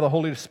 right now the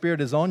Holy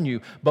Spirit is on you,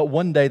 but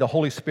one day the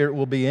Holy Spirit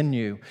will be in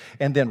you.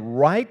 And then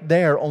right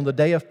there on the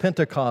day of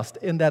Pentecost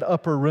in that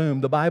upper room,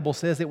 the Bible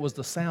says it was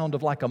the sound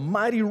of like a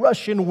mighty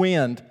rushing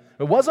wind.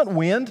 It wasn't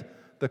wind.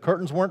 The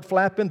curtains weren't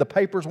flapping, the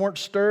papers weren't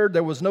stirred,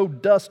 there was no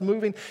dust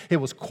moving. It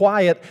was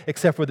quiet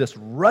except for this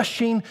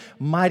rushing,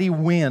 mighty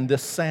wind,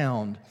 this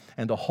sound.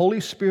 And the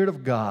Holy Spirit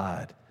of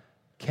God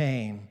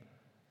came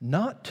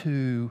not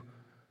to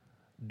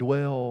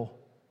dwell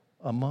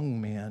among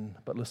men,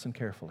 but listen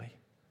carefully,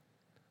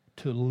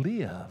 to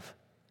live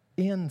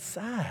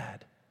inside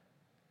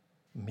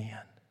men.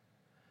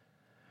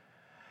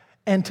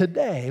 And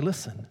today,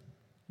 listen,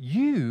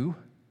 you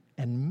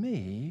and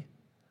me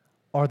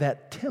are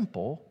that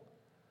temple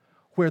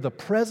where the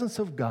presence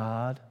of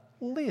God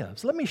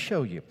lives. Let me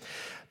show you.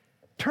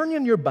 Turn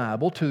in your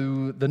Bible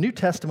to the New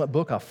Testament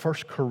book of 1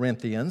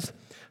 Corinthians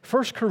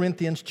 1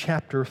 Corinthians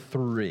chapter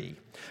 3.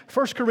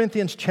 1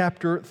 Corinthians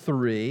chapter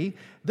 3,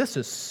 this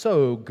is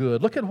so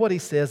good. Look at what he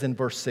says in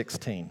verse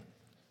 16.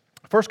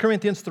 1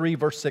 Corinthians 3,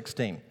 verse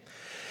 16.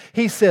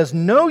 He says,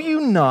 "Know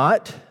you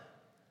not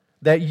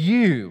that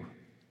you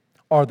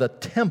are the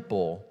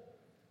temple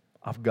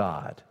of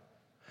God?"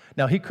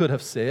 Now, he could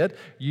have said,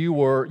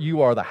 you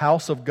are the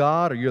house of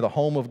God, or you're the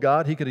home of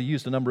God. He could have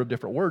used a number of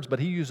different words, but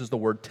he uses the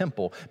word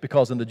temple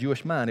because in the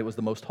Jewish mind, it was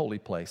the most holy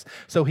place.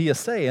 So he is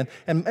saying,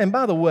 and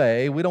by the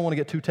way, we don't want to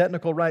get too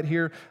technical right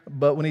here,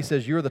 but when he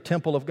says you're the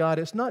temple of God,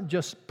 it's not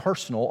just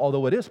personal,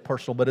 although it is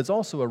personal, but it's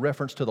also a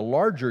reference to the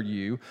larger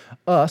you,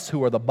 us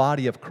who are the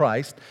body of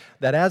Christ,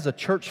 that as a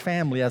church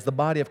family, as the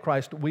body of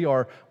Christ, we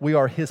are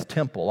his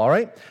temple, all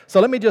right?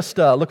 So let me just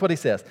look what he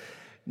says.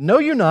 "Know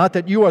you not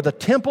that you are the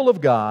temple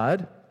of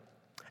God,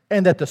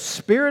 and that the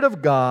Spirit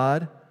of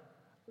God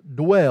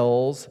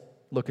dwells,"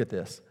 look at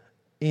this,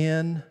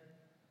 "in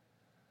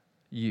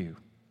you."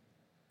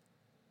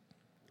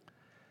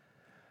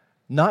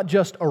 Not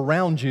just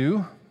around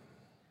you,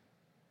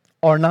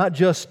 or not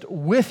just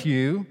with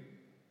you,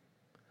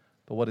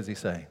 but what does he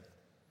say?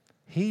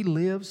 He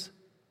lives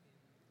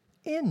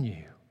in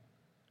you.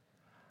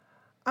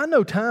 I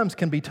know times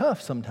can be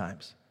tough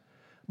sometimes,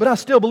 but I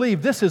still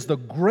believe this is the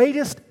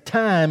greatest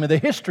time in the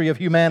history of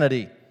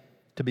humanity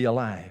to be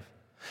alive.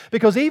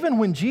 Because even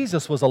when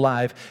Jesus was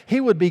alive,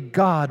 He would be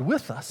God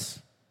with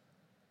us,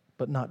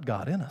 but not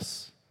God in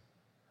us.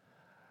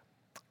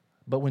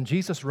 But when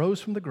Jesus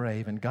rose from the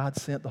grave and God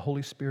sent the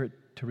Holy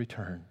Spirit to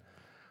return,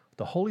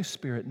 the Holy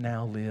Spirit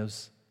now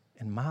lives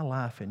in my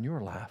life and your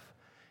life,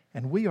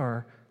 and we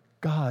are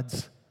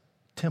God's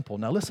temple.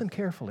 Now listen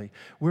carefully.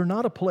 We're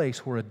not a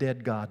place where a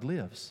dead God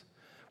lives.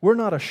 We're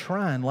not a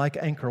shrine like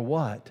Angkor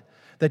Wat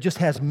that just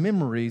has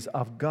memories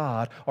of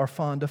God or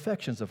fond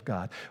affections of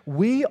God.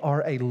 We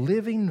are a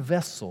living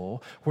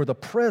vessel where the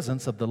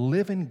presence of the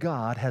living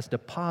God has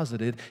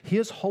deposited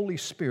His Holy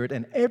Spirit,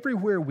 and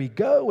everywhere we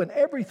go and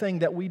everything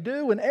that we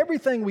do and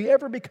everything we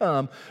ever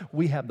become,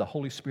 we have the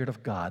Holy Spirit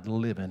of God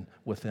living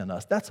within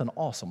us. That's an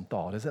awesome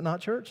thought, is it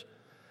not, church?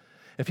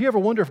 If you ever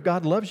wonder if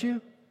God loves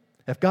you,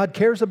 if God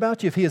cares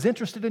about you, if He is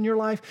interested in your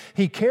life,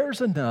 He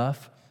cares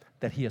enough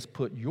that He has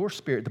put your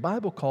spirit. The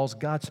Bible calls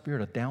God's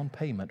Spirit a down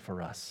payment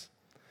for us.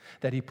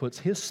 That He puts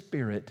His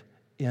Spirit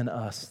in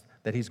us,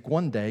 that He's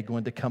one day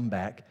going to come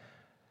back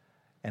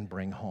and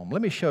bring home.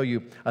 Let me show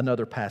you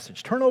another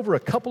passage. Turn over a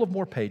couple of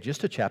more pages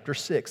to chapter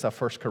 6 of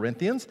 1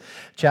 Corinthians.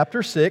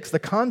 Chapter 6, the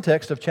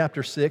context of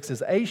chapter 6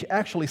 is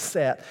actually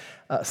set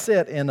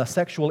in a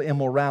sexual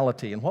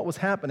immorality. And what was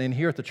happening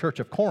here at the church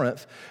of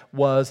Corinth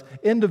was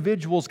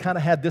individuals kind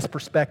of had this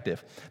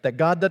perspective that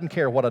God doesn't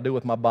care what I do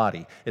with my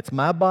body. It's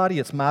my body,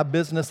 it's my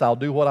business, I'll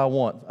do what I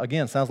want.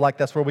 Again, sounds like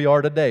that's where we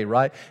are today,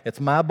 right?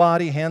 It's my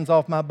body, hands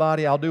off my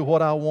body, I'll do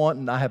what I want,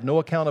 and I have no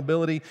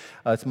accountability.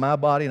 It's my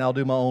body, and I'll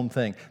do my own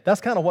thing.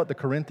 That's kind of what the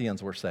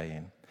Corinthians were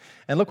saying.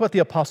 And look what the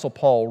Apostle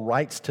Paul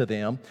writes to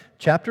them.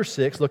 Chapter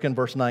 6, look in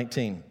verse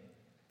 19.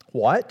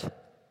 What?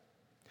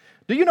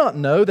 Do you not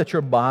know that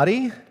your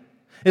body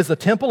is the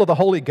temple of the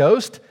Holy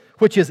Ghost,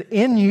 which is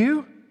in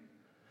you,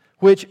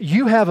 which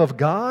you have of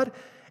God,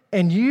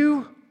 and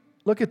you,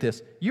 look at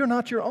this, you're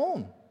not your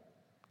own,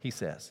 he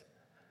says.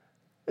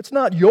 It's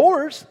not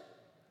yours,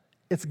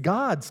 it's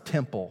God's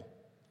temple.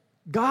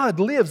 God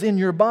lives in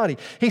your body.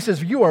 He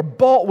says, you are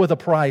bought with a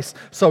price,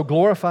 so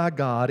glorify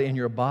God in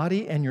your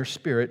body and your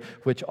spirit,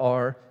 which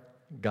are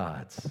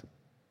God's.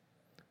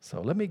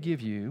 So let me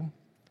give you,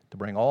 to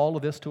bring all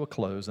of this to a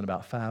close in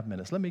about 5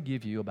 minutes, let me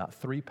give you about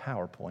 3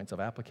 PowerPoints of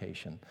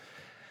application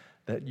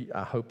that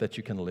I hope that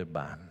you can live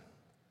by.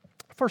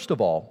 First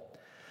of all,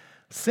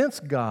 since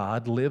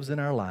God lives in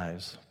our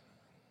lives,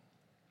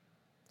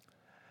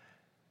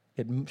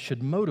 it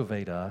should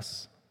motivate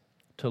us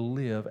to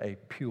live a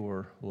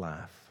pure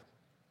life.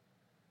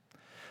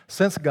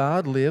 Since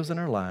God lives in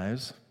our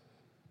lives,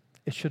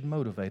 it should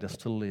motivate us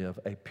to live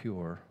a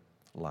pure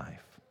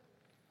life.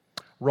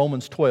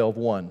 Romans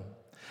 12:1.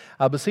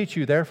 I beseech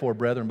you, therefore,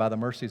 brethren, by the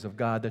mercies of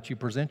God, that you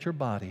present your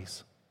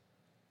bodies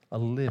a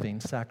living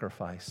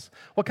sacrifice.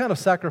 What kind of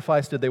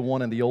sacrifice did they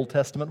want in the Old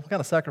Testament? What kind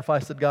of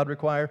sacrifice did God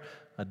require?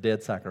 A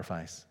dead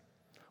sacrifice.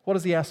 What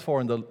does He ask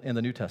for in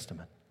the New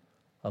Testament?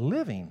 A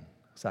living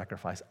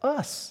sacrifice.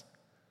 Us.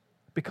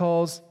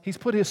 Because He's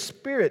put His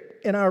Spirit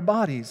in our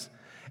bodies,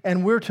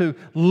 and we're to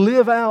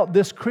live out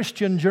this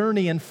Christian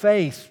journey in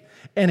faith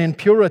and in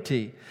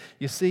purity.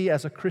 You see,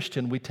 as a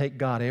Christian, we take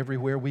God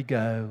everywhere we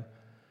go.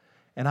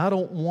 And I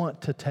don't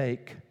want to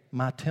take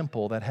my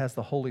temple that has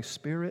the Holy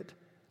Spirit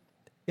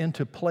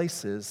into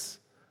places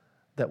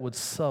that would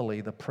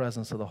sully the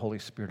presence of the Holy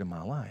Spirit in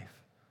my life.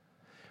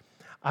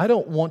 I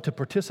don't want to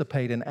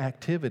participate in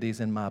activities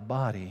in my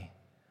body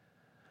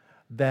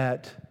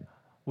that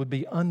would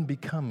be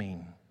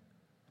unbecoming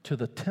to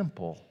the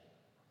temple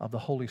of the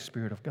Holy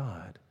Spirit of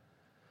God.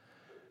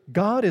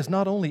 God is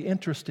not only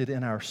interested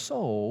in our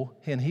soul,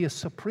 and He is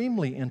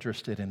supremely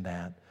interested in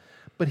that,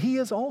 but He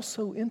is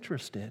also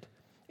interested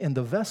in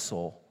the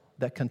vessel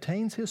that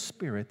contains His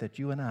Spirit that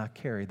you and I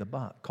carry,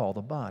 call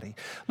the body.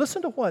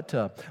 Listen to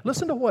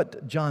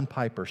what John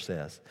Piper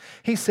says.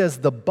 He says,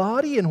 "The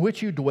body in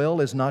which you dwell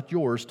is not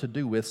yours to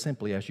do with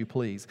simply as you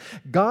please.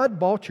 God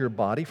bought your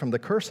body from the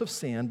curse of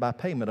sin by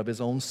payment of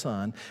His own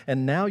Son,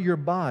 and now your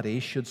body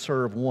should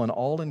serve one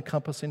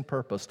all-encompassing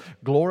purpose: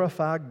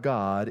 glorify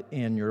God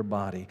in your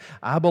body.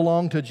 I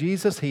belong to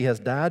Jesus. He has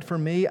died for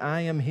me.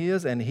 I am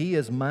His, and He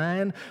is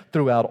mine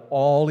throughout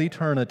all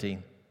eternity."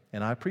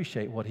 And I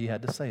appreciate what he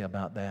had to say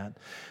about that.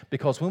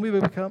 Because when we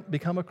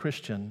become a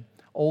Christian,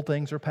 old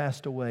things are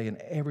passed away and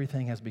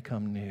everything has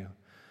become new.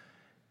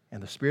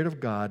 And the Spirit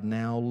of God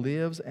now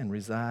lives and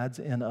resides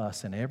in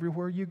us. And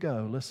everywhere you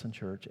go, listen,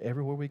 church,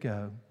 everywhere we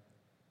go,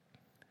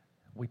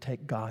 we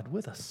take God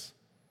with us.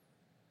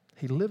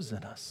 He lives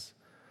in us.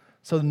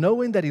 So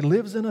knowing that He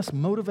lives in us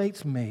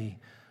motivates me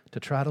to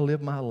try to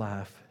live my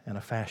life in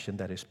a fashion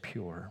that is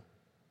pure.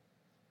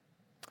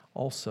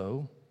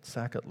 Also,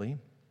 secondly,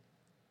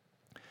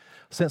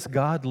 since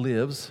God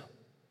lives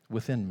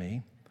within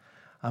me,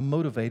 I'm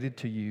motivated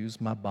to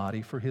use my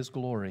body for His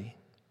glory.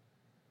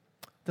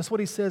 That's what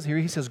he says here.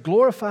 He says,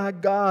 glorify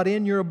God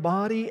in your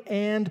body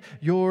and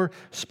your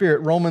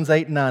spirit. Romans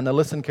 8:9. Now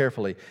listen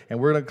carefully,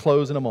 and we're going to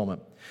close in a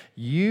moment.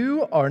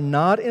 You are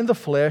not in the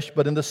flesh,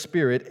 but in the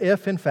Spirit,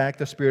 if in fact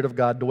the Spirit of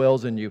God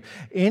dwells in you.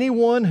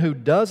 Anyone who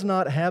does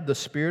not have the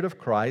Spirit of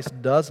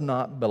Christ does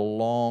not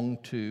belong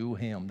to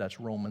Him.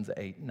 That's Romans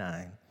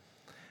 8:9.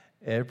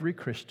 Every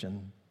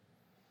Christian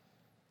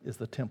is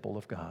the temple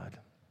of God.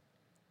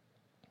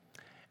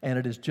 And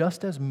it is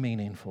just as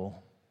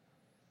meaningful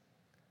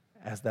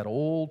as that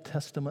Old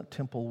Testament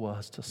temple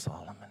was to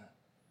Solomon.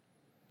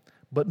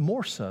 But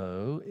more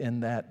so in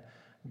that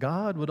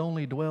God would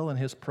only dwell in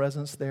His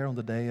presence there on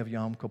the day of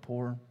Yom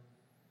Kippur.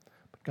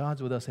 But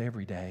God's with us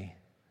every day,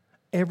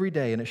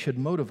 and it should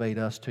motivate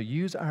us to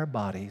use our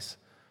bodies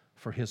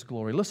for His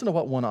glory. Listen to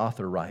what one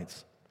author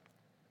writes.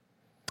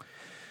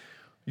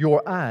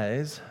 Your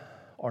eyes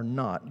are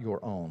not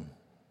your own.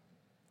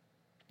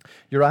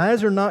 Your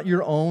eyes are not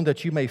your own,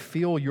 that you may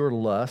feel your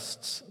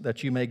lusts,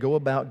 that you may go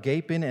about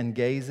gaping and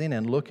gazing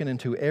and looking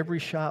into every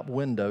shop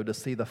window to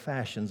see the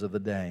fashions of the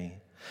day.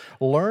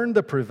 Learn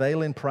the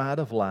prevailing pride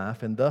of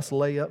life, and thus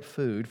lay up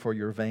food for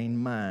your vain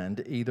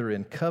mind, either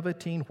in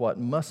coveting what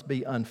must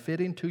be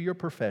unfitting to your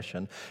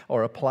profession,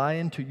 or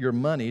applying to your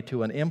money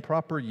to an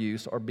improper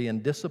use, or being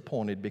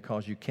disappointed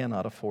because you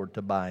cannot afford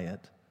to buy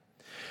it.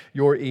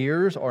 Your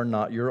ears are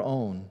not your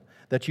own,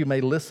 that you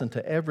may listen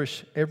to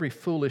every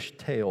foolish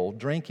tale,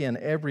 drink in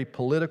every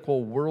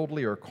political,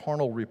 worldly, or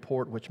carnal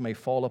report which may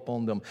fall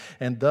upon them,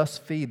 and thus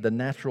feed the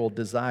natural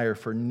desire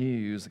for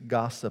news,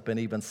 gossip, and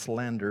even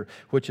slander,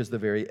 which is the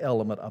very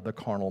element of the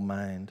carnal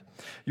mind.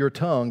 Your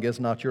tongue is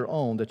not your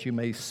own, that you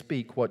may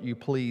speak what you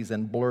please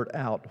and blurt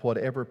out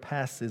whatever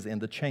passes in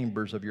the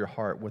chambers of your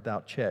heart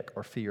without check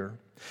or fear.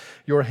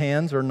 Your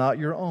hands are not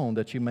your own,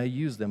 that you may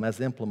use them as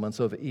implements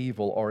of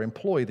evil, or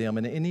employ them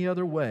in any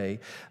other way,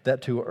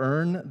 that to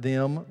earn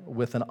them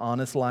with an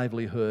honest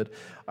livelihood.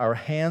 Our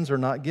hands are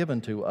not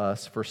given to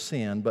us for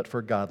sin, but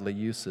for godly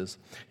uses.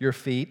 Your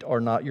feet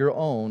are not your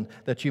own,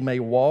 that you may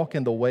walk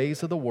in the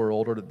ways of the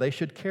world, or that they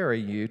should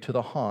carry you to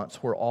the haunts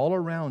where all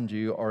around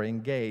you are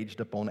engaged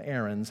upon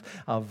errands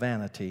of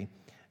vanity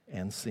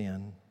and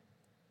sin.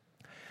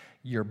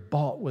 You're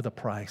bought with a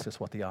price, is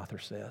what the author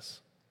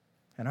says.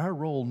 And our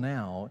role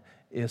now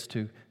is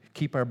to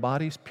keep our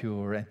bodies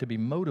pure and to be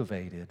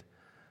motivated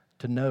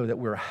to know that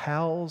we're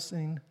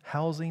housing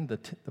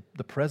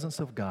the presence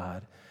of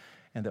God,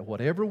 and that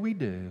whatever we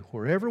do,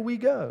 wherever we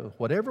go,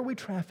 whatever we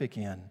traffic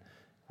in,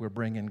 we're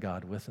bringing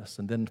God with us.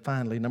 And then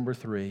finally, number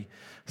 3,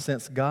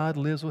 since God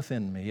lives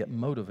within me, it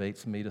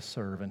motivates me to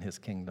serve in His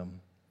kingdom.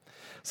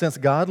 Since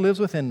God lives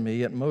within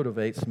me, it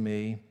motivates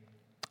me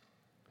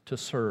to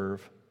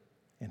serve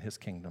in His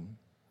kingdom.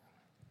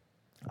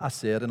 I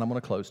said, and I'm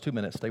going to close, 2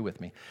 minutes, stay with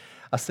me.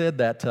 I said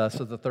that,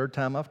 so the third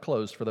time I've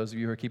closed, for those of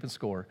you who are keeping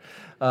score,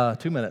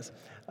 2 minutes.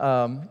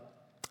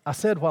 I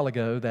said a while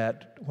ago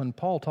that when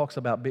Paul talks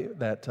about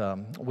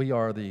we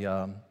are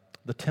the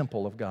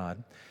temple of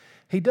God,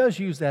 he does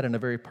use that in a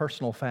very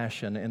personal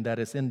fashion, in that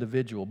it's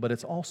individual, but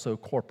it's also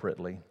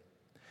corporately,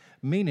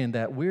 meaning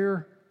that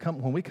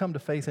when we come to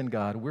faith in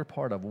God, we're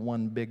part of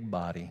one big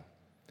body,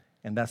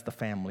 and that's the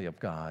family of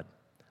God.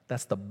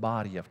 That's the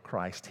body of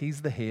Christ.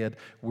 He's the head.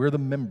 We're the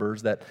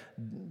members that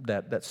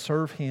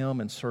serve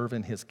Him and serve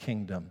in His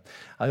kingdom.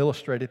 I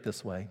illustrate it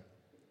this way.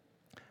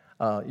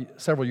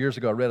 Several years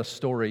ago, I read a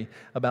story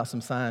about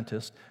some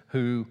scientists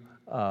who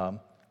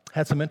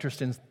had some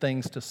interesting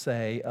things to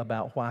say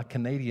about why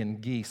Canadian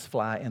geese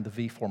fly in the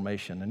V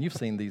formation. And you've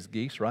seen these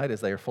geese, right? As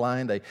they are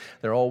flying,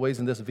 they're always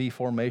in this V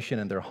formation,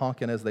 and they're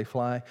honking as they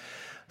fly.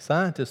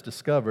 Scientists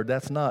discovered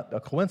that's not a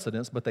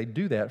coincidence, but they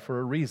do that for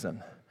a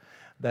reason.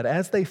 That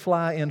as they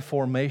fly in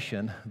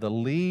formation, the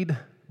lead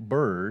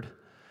bird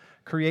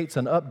creates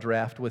an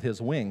updraft with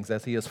his wings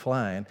as he is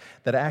flying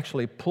that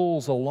actually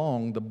pulls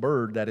along the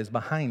bird that is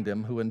behind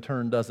him, who in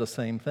turn does the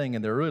same thing.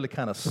 And they're really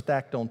kind of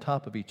stacked on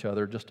top of each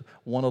other, just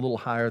one a little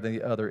higher than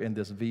the other in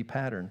this V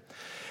pattern.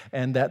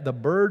 And that the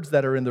birds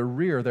that are in the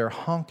rear, they're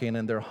honking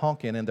and they're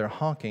honking and they're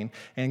honking,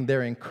 and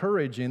they're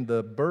encouraging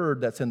the bird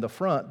that's in the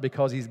front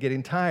because he's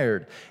getting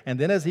tired. And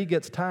then as he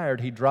gets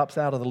tired, he drops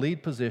out of the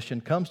lead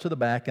position, comes to the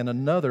back, and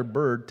another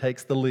bird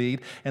takes the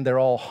lead, and they're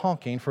all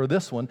honking for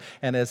this one.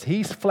 And as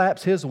he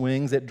flaps his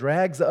wings, it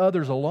drags the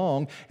others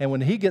along, and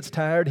when he gets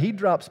tired, he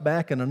drops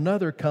back and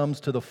another comes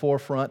to the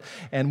forefront.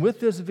 And with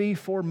this V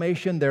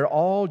formation, they're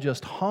all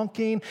just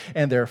honking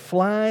and they're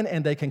flying,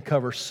 and they can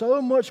cover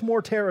so much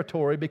more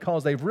territory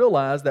because they've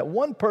realized that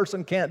one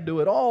person can't do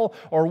it all,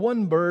 or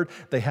one bird.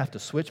 They have to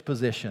switch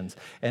positions,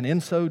 and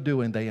in so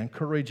doing, they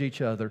encourage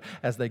each other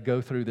as they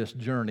go through this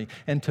journey.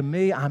 And to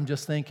me, I'm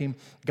just thinking,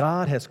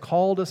 God has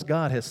called us,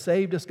 God has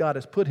saved us, God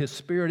has put His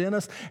Spirit in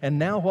us, and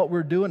now what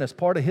we're doing as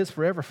part of His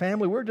forever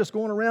family, we're just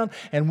going around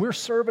and we're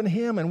serving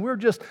Him, and we're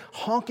just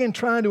honking,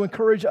 trying to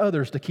encourage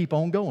others to keep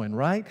on going,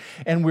 right?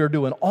 And we're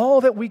doing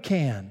all that we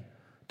can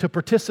to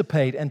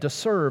participate and to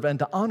serve and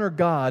to honor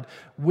God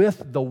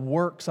with the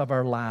works of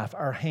our life,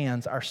 our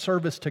hands, our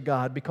service to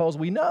God, because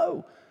we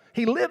know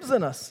He lives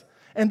in us.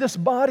 And this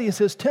body is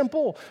His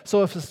temple.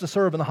 So if it's to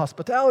serve in the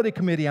hospitality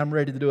committee, I'm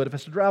ready to do it. If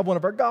it's to drive one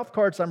of our golf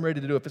carts, I'm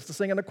ready to do it. If it's to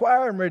sing in the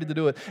choir, I'm ready to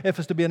do it. If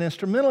it's to be an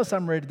instrumentalist,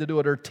 I'm ready to do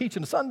it. Or teach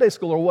in Sunday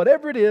school, or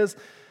whatever it is,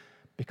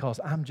 because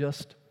I'm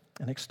just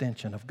an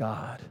extension of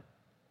God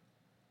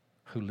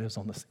who lives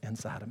on the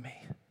inside of me.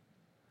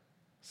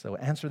 So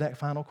answer that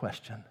final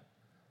question.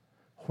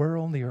 Where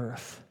on the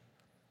earth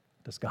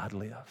does God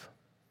live?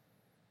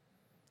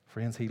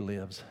 Friends, He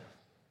lives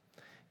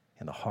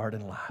in the heart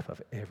and life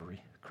of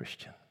every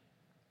Christian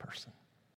person.